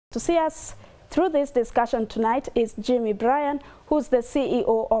To see us through this discussion tonight is Jimmy Bryan, who's the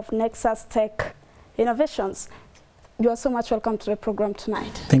CEO of Nexus Tech Innovations. You are so much welcome to the program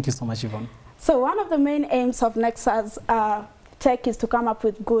tonight. Thank you so much, Yvonne. So one of the main aims of Nexus Tech is to come up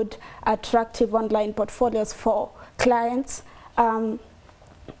with good, attractive online portfolios for clients.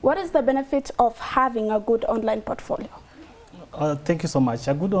 What is the benefit of having a good online portfolio? Thank you so much.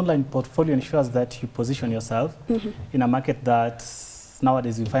 A good online portfolio ensures that you position yourself in a market that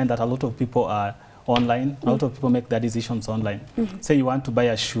nowadays you find that a lot of people are online, a lot of people make their decisions online. Say you want to buy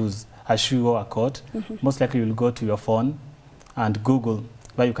a shoe or a coat, most likely you'll go to your phone and Google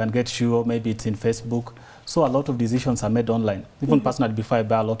where you can get shoe, or maybe it's in Facebook. So a lot of decisions are made online. Even personally, before I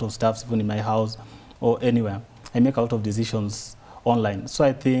buy a lot of stuff, even in my house or anywhere, I make a lot of decisions online. So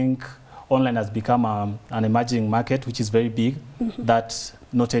I think online has become an emerging market, which is very big, that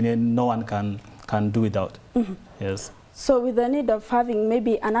no one can do without. Yes. So with the need of having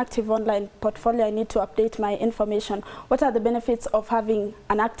maybe an active online portfolio, I need to update my information. What are the benefits of having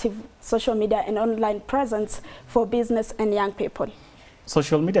an active social media and online presence for business and young people?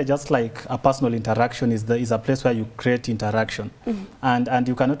 Social media, just like a personal interaction, is a place where you create interaction, and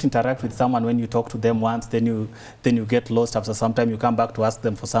you cannot interact with someone when you talk to them once, then you get lost. After some time, you come back to ask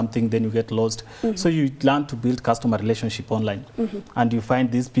them for something, then you get lost. So you learn to build customer relationship online, and you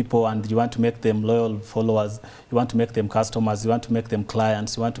find these people, and you want to make them loyal followers. You want to make them customers. You want to make them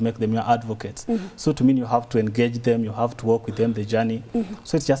clients. You want to make them your advocates. So to me, you have to engage them. You have to walk with them the journey.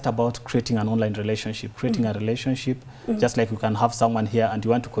 So it's just about creating an online relationship, creating a relationship, just like you can have someone here and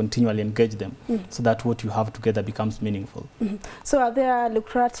you want to continually engage them, so that what you have together becomes meaningful. So are there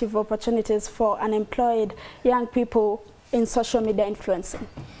lucrative opportunities for unemployed young people in social media influencing?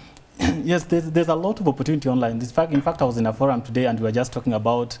 Yes, there's a lot of opportunity online. In fact, I was in a forum today and we were just talking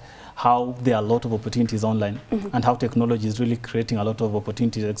about how there are a lot of opportunities online and how technology is really creating a lot of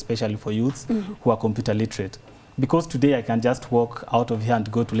opportunities, especially for youths who are computer literate. Because today I can just walk out of here and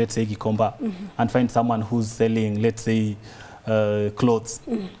go to, let's say, Gikomba and find someone who's selling, let's say, clothes.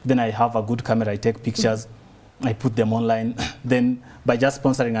 Then I have a good camera, I take pictures, I put them online. Then by just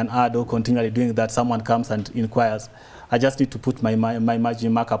sponsoring an ad or continually doing that, someone comes and inquires. I just need to put my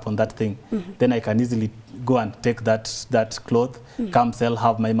margin markup on that thing. Then I can easily go and take that cloth, come sell,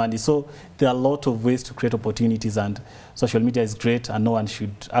 have my money. So there are a lot of ways to create opportunities, and social media is great, and no one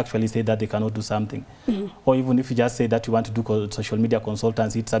should actually say that they cannot do something. Or even if you just say that you want to do social media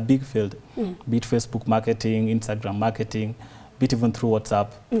consultancy, it's a big field. Be it Facebook marketing, Instagram marketing, be it even through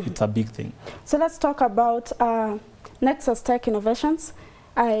WhatsApp, it's a big thing. So let's talk about Nexus Tech Innovations.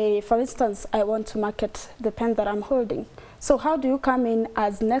 For instance, I want to market the pen that I'm holding. So how do you come in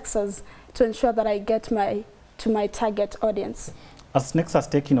as Nexus to ensure that I get to my target audience? As Nexus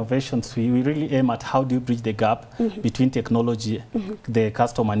Tech Innovations, we really aim at how do you bridge the gap between technology, the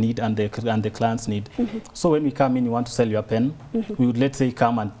customer need, and the client's need. So when we come in, you want to sell your pen, we would, let's say,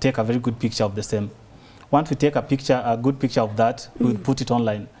 come and take a very good picture of the same. Once we take a good picture of that, we would put it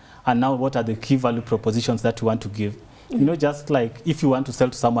online. And now what are the key value propositions that you want to give? You know, just like if you want to sell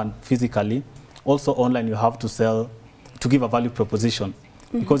to someone physically, also online you have to give a value proposition.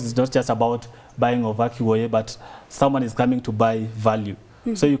 Because it's not just about buying or vacuum, but someone is coming to buy value.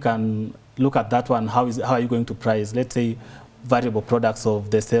 So you can look at that one, how are you going to price? Let's say variable products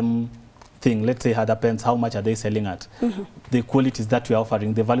of the same thing. Let's say Hada pens, how much are they selling at? The qualities that we are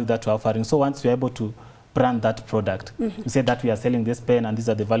offering, the value that we are offering. So once you're able to brand that product, you say that we are selling this pen and these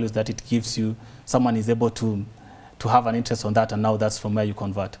are the values that it gives you, someone is able to have an interest on that, and now that's from where you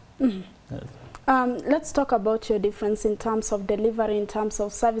convert. Let's talk about your difference in terms of delivery, in terms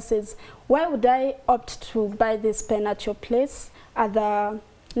of services. Why would I opt to buy this pen at your place, at the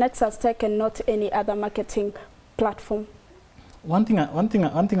Nexus Tech, and not any other marketing platform? One thing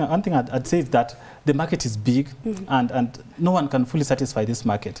I'd say is that the market is big, and no one can fully satisfy this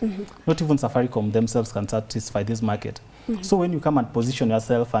market. Not even Safaricom themselves can satisfy this market. So when you come and position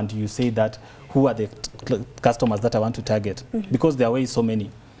yourself and you say that who are the customers that I want to target, because there are ways so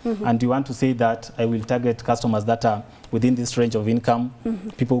many, and you want to say that I will target customers that are within this range of income,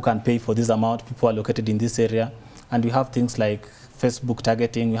 people who can pay for this amount, people who are located in this area, and we have things like Facebook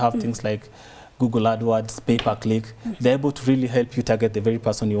targeting, we have things like Google AdWords, pay-per-click. They're able to really help you target the very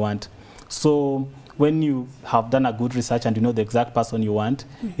person you want. So when you have done a good research and you know the exact person you want,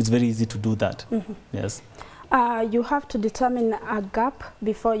 it's very easy to do that. Yes. You have to determine a gap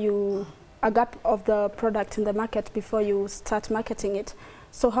of the product in the market before you start marketing it.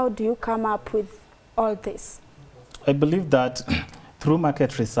 So how do you come up with all this? I believe that through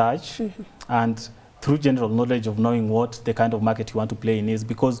market research and through general knowledge of knowing what the kind of market you want to play in is,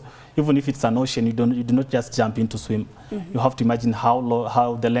 because even if it's an ocean, you do not just jump in to swim. You have to imagine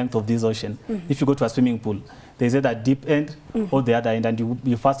how the length of this ocean. If you go to a swimming pool, there's either deep end or the other end, and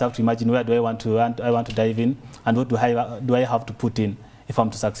you first have to imagine where do I want to dive in, and what do I have to put in if I'm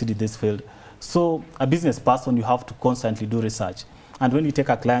to succeed in this field. So a business person, you have to constantly do research. And when you take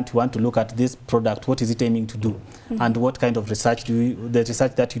a client, you want to look at this product, what is it aiming to do? And what kind of research the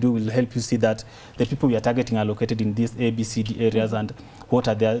research that you do will help you see that the people we are targeting are located in these A, B, C, D areas, and what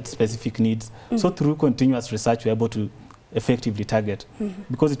are their specific needs. So through continuous research, you're able to effectively target.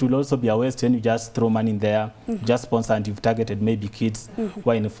 Because it will also be a waste when you just throw money in there, just sponsor, and you've targeted maybe kids who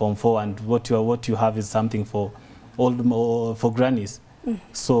are in Form 4, and what you have is something for for grannies.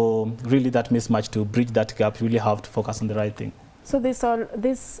 So really that mismatch, to bridge that gap, you really have to focus on the right thing. So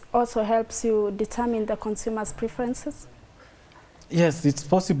this also helps you determine the consumer's preferences? Yes, it's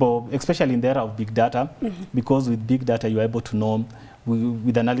possible, especially in the era of big data, because with big data you're able to know,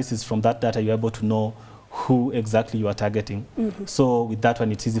 with analysis from that data, you're able to know who exactly you are targeting. So with that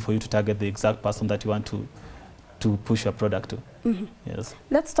one, it's easy for you to target the exact person that you want to push your product to. Yes.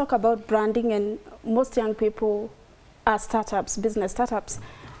 Let's talk about branding. And most young people are startups, business startups.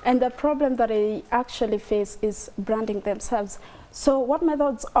 And the problem that they actually face is branding themselves. So what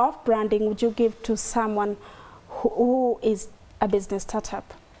methods of branding would you give to someone who is a business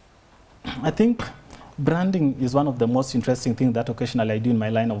startup? I think branding is one of the most interesting things that occasionally I do in my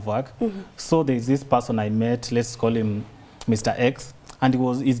line of work. So there's this person I met, let's call him Mr. X, and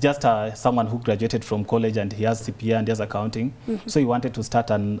he's just someone who graduated from college, and he has CPA and he has accounting. So he wanted to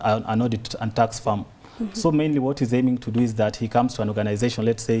start an audit and tax firm. So mainly what he's aiming to do is that he comes to an organization,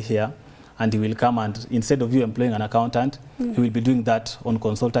 let's say here, and he will come, and instead of you employing an accountant, he will be doing that on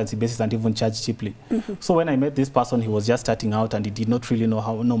consultancy basis and even charge cheaply. So when I met this person, he was just starting out, and he did not really know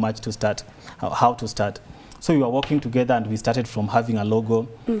how to start. So we were working together, and we started from having a logo.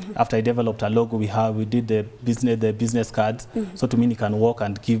 After I developed a logo, we did the business cards. So to mean he can walk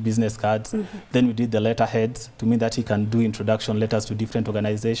and give business cards. Then we did the letterheads to mean that he can do introduction letters to different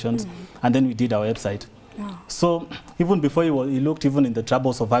organizations. And then we did our website. So even before he looked even in the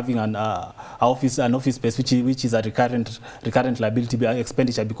troubles of having an office space, which is a recurrent liability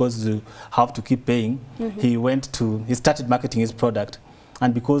expenditure, because you have to keep paying. He started marketing his product.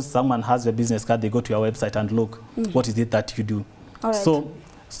 And because someone has a business card, they go to your website and look, what is it that you do? So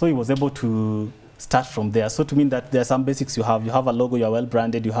he was able to start from there. So to mean that there are some basics you have. You have a logo, you are well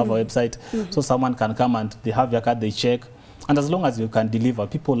branded, you have a website. So someone can come and they have your card, they check. And as long as you can deliver,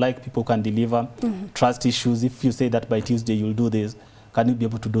 people can deliver. Trust issues, if you say that by Tuesday you'll do this, can you be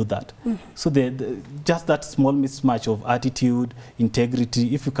able to do that? So just that small mismatch of attitude,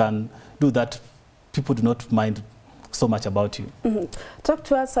 integrity, if you can do that, people do not mind so much about you. Talk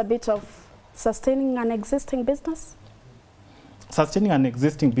to us a bit of sustaining an existing business. Sustaining an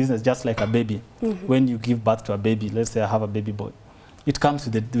existing business, just like a baby. When you give birth to a baby, let's say I have a baby boy, it comes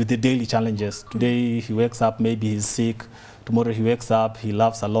with the daily challenges. Today he wakes up, maybe he's sick. Tomorrow he wakes up, he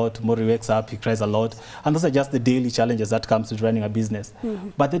laughs a lot. Tomorrow he wakes up, he cries a lot. And those are just the daily challenges that comes with running a business.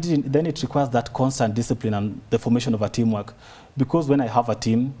 But then it requires that constant discipline and the formation of a teamwork. Because when I have a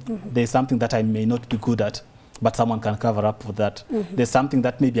team, there's something that I may not be good at, but someone can cover up for that. There's something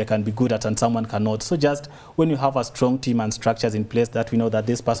that maybe I can be good at and someone cannot. So just when you have a strong team and structures in place, that we know that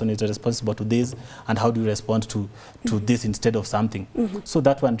this person is responsible to this, and how do you respond to this instead of something. So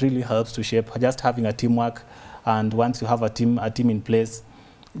that one really helps to shape just having a teamwork. And once you have a team in place,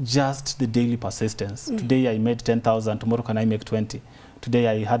 just the daily persistence. Today I made 10,000, tomorrow can I make 20? Today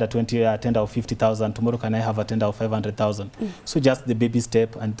I had a tender of 50,000, tomorrow can I have a tender of 500,000? So just the baby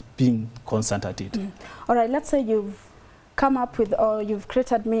step and being constant at it. All right, let's say you've come up with, or you've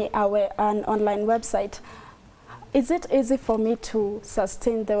created me an online website. Is it easy for me to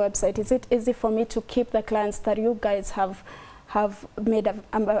sustain the website? Is it easy for me to keep the clients that you guys have made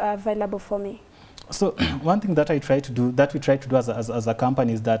available for me? So one thing that we try to do as a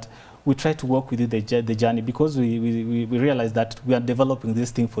company is that we try to work with you the journey, because we realize that we are developing this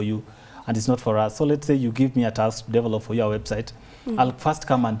thing for you and it's not for us. So let's say you give me a task to develop for your website. I'll first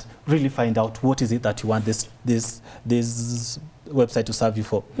come and really find out what is it that you want this website to serve you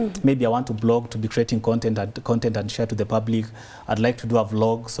for. Maybe I want to blog, to be creating content and share to the public. I'd like to do a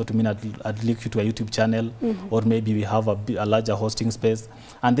vlog, so to mean I'd link you to a YouTube channel, or maybe we have a larger hosting space.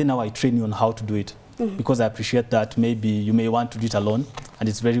 And then now I train you on how to do it. Because I appreciate that maybe you may want to do it alone, and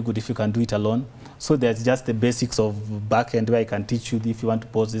it's very good if you can do it alone. So there's just the basics of backend where I can teach you, if you want to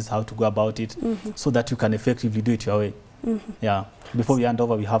post this, how to go about it, so that you can effectively do it your way. Yeah. Before we hand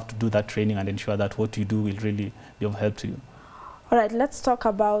over, we have to do that training and ensure that what you do will really be of help to you. All right, let's talk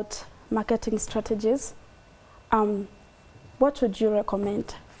about marketing strategies. What would you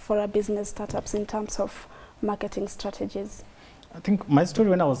recommend for a business startups in terms of marketing strategies? I think my story,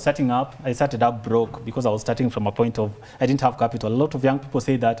 when I was starting up, I started up broke because I was starting from a point of, I didn't have capital. A lot of young people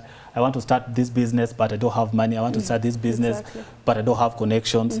say that I want to start this business, but I don't have money. I want to start this business, but I don't have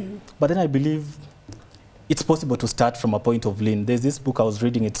connections. But then I believe it's possible to start from a point of lean. There's this book I was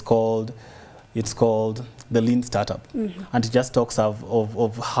reading, it's called The Lean Startup. And it just talks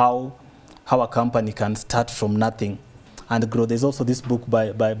of how a company can start from nothing and grow. There's also this book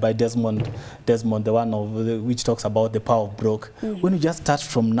by Desmond, the one which talks about the power of broke. When you just start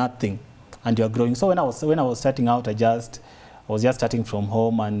from nothing and you're growing. So when I was starting out, I was just starting from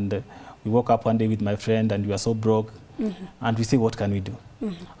home, and we woke up one day with my friend and we were so broke, and we say, what can we do?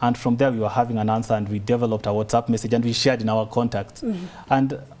 And from there we were having an answer, and we developed a WhatsApp message and we shared in our contacts.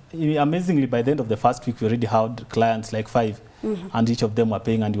 And amazingly, by the end of the first week, we already had clients, like 5. And each of them were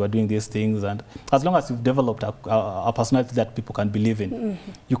paying, and you were doing these things. And as long as you've developed a personality that people can believe in,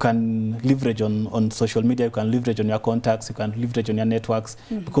 you can leverage on social media, you can leverage on your contacts, you can leverage on your networks,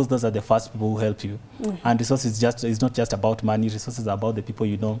 because those are the first people who help you. And resources it's not just about money. Resources are about the people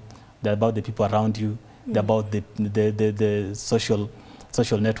you know, they're about the people around you, they're about the social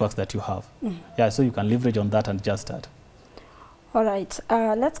networks that you have. Yeah, so you can leverage on that and just start. All right,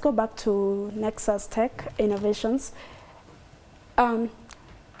 let's go back to Nexus Tech Innovations.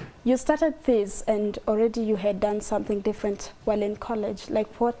 You started this, and already you had done something different while in college. Like,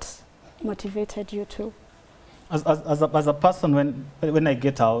 what motivated you to? As a person, when I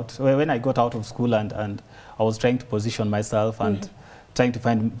got out of school and I was trying to position myself and trying to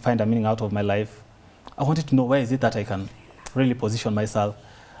find a meaning out of my life, I wanted to know, where is it that I can really position myself?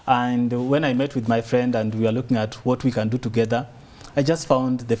 And when I met with my friend and we were looking at what we can do together, I just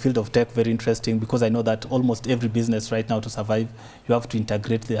found the field of tech very interesting, because I know that almost every business right now, to survive, you have to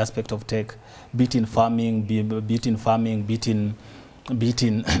integrate the aspect of tech, be it in farming, be it in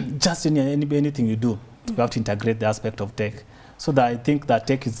just anything you do, you have to integrate the aspect of tech. So that I think that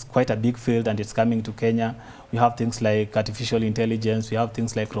tech is quite a big field, and it's coming to Kenya. We have things like artificial intelligence, we have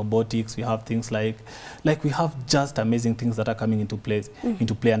things like robotics, we have things like we have just amazing things that are coming into play,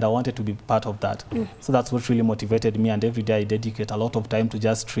 and I wanted to be part of that. So that's what really motivated me, and every day I dedicate a lot of time to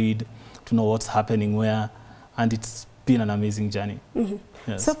just read, to know what's happening where, and it's been an amazing journey.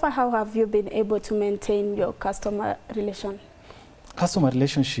 Yes. So far, how have you been able to maintain your customer relation? Customer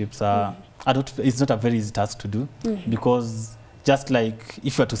relationships are, it's not a very easy task to do, because just like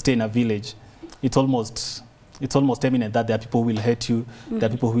if you are to stay in a village, it's almost eminent that there are people who will hate you, there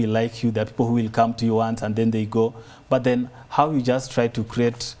are people who will like you, there are people who will come to you once and then they go. But then how you just try to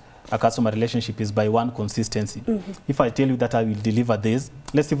create a customer relationship is by one, consistency. If I tell you that I will deliver this,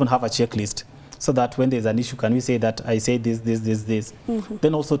 let's even have a checklist, so that when there's an issue, can we say that I say this.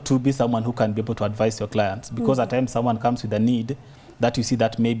 Then also to be someone who can be able to advise your clients, because at times someone comes with a need that you see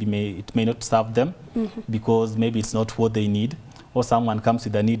that maybe it may not serve them, because maybe it's not what they need, or someone comes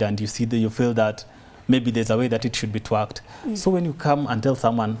with a need and you feel that maybe there's a way that it should be twerked. So when you come and tell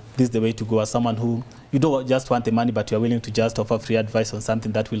someone this is the way to go, as someone who you don't just want the money, but you're willing to just offer free advice on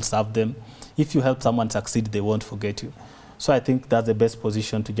something that will serve them, if you help someone succeed, they won't forget you. So I think that's the best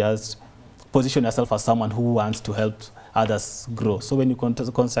position, to just position yourself as someone who wants to help others grow. So when you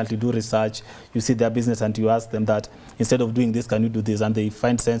constantly do research, you see their business and you ask them that, instead of doing this, can you do this? And they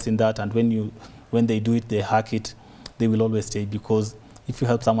find sense in that, and when they do it, they hack it, they will always stay, because if you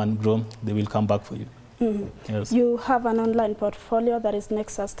help someone grow, they will come back for you. Yes. You have an online portfolio that is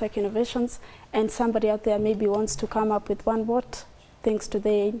Nexus Tech Innovations, and somebody out there maybe wants to come up with one. What things do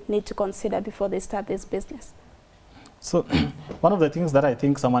they need to consider before they start this business? So one of the things that I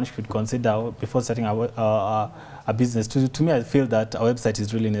think someone should consider before starting a business, to me, I feel that a website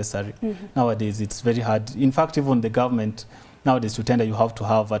is really necessary. Nowadays, it's very hard. In fact, even the government nowadays, to tender, you have to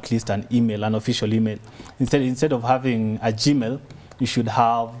have at least an email, an official email. Instead of having a Gmail, you should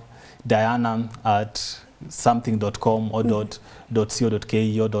have diana@something.com or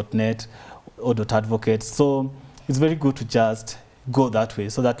 .co.ke or .net or .advocate. So it's very good to just go that way,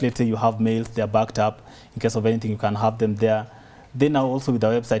 so that, let's say you have mails, they're backed up. In case of anything, you can have them there. Then now also with the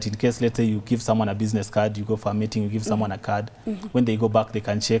website, in case, let's say you give someone a business card, you go for a meeting, you give someone a card. When they go back, they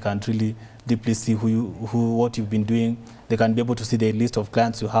can check and really deeply see what you've been doing. They can be able to see the list of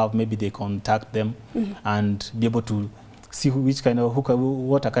clients you have. Maybe they contact them and be able to see what kind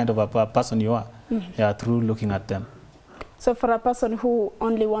of a person you are, through looking at them. So for a person who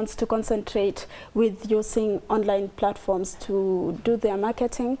only wants to concentrate with using online platforms to do their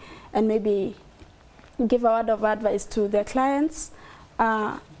marketing and maybe give a word of advice to their clients,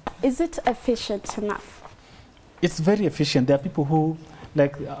 is it efficient enough? It's very efficient. There are people who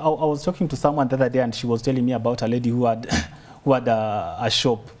like I was talking to someone the other day, and she was telling me about a lady who had a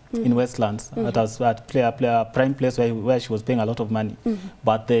shop in Westlands at a prime place where she was paying a lot of money,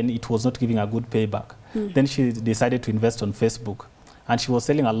 but then it was not giving a good payback. Then she decided to invest on Facebook, and she was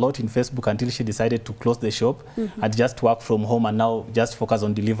selling a lot in Facebook until she decided to close the shop and just work from home, and now just focus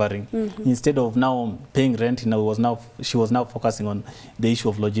on delivering. Instead of now paying rent, she was now focusing on the issue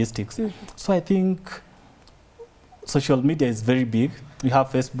of logistics. So I think social media is very big. We have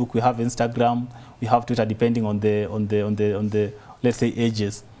Facebook, we have Instagram, we have Twitter, depending on the let's say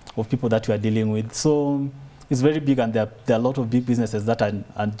ages of people that you are dealing with. So it's very big, and there are a lot of big businesses that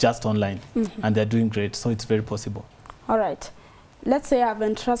are just online, and they're doing great. So it's very possible. All right. Let's say I've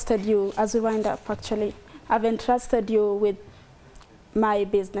entrusted you, as we wind up actually, I've entrusted you with my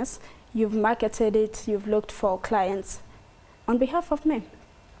business. You've marketed it, you've looked for clients on behalf of me.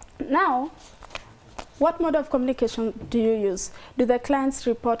 Now, what mode of communication do you use? Do the clients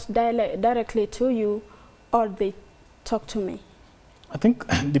report directly to you, or they talk to me? I think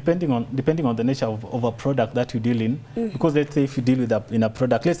depending on the nature of a product that you deal in, because let's say if you deal with in a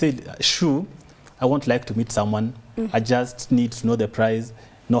product, let's say shoe, I won't like to meet someone. I just need to know the price,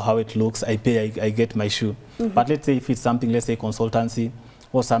 know how it looks. I pay, I get my shoe. But let's say if it's something, let's say consultancy,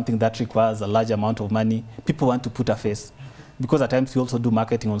 or something that requires a large amount of money, people want to put a face. Because at times we also do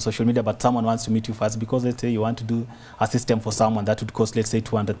marketing on social media, but someone wants to meet you first, because let's say you want to do a system for someone that would cost, let's say,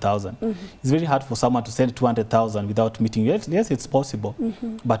 200,000. It's very hard for someone to send 200,000 without meeting you. Yes, it's possible,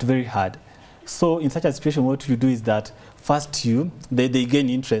 but very hard. So in such a situation, what you do is that first they gain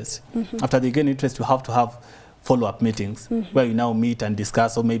interest. After they gain interest, you have to have follow-up meetings where you now meet and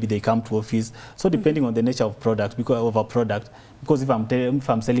discuss, or maybe they come to office. So depending on the nature of product, because if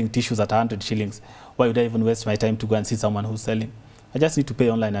I'm selling tissues at 100 shillings, why would I even waste my time to go and see someone who's selling? I just need to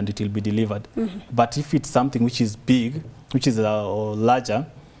pay online and it will be delivered. But if it's something which is big, which is larger,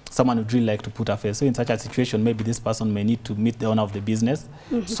 someone would really like to put a face. So in such a situation, maybe this person may need to meet the owner of the business.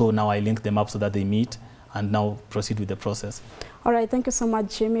 So now I link them up so that they meet and now proceed with the process. All right, thank you so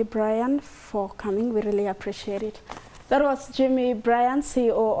much, Jimmy Bryan, for coming. We really appreciate it. That was Jimmy Bryan,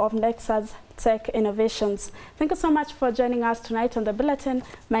 CEO of Nexus Tech Innovations. Thank you so much for joining us tonight on The Bulletin.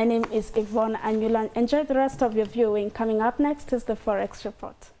 My name is Yvonne Anyulan. Enjoy the rest of your viewing. Coming up next is the Forex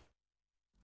Report.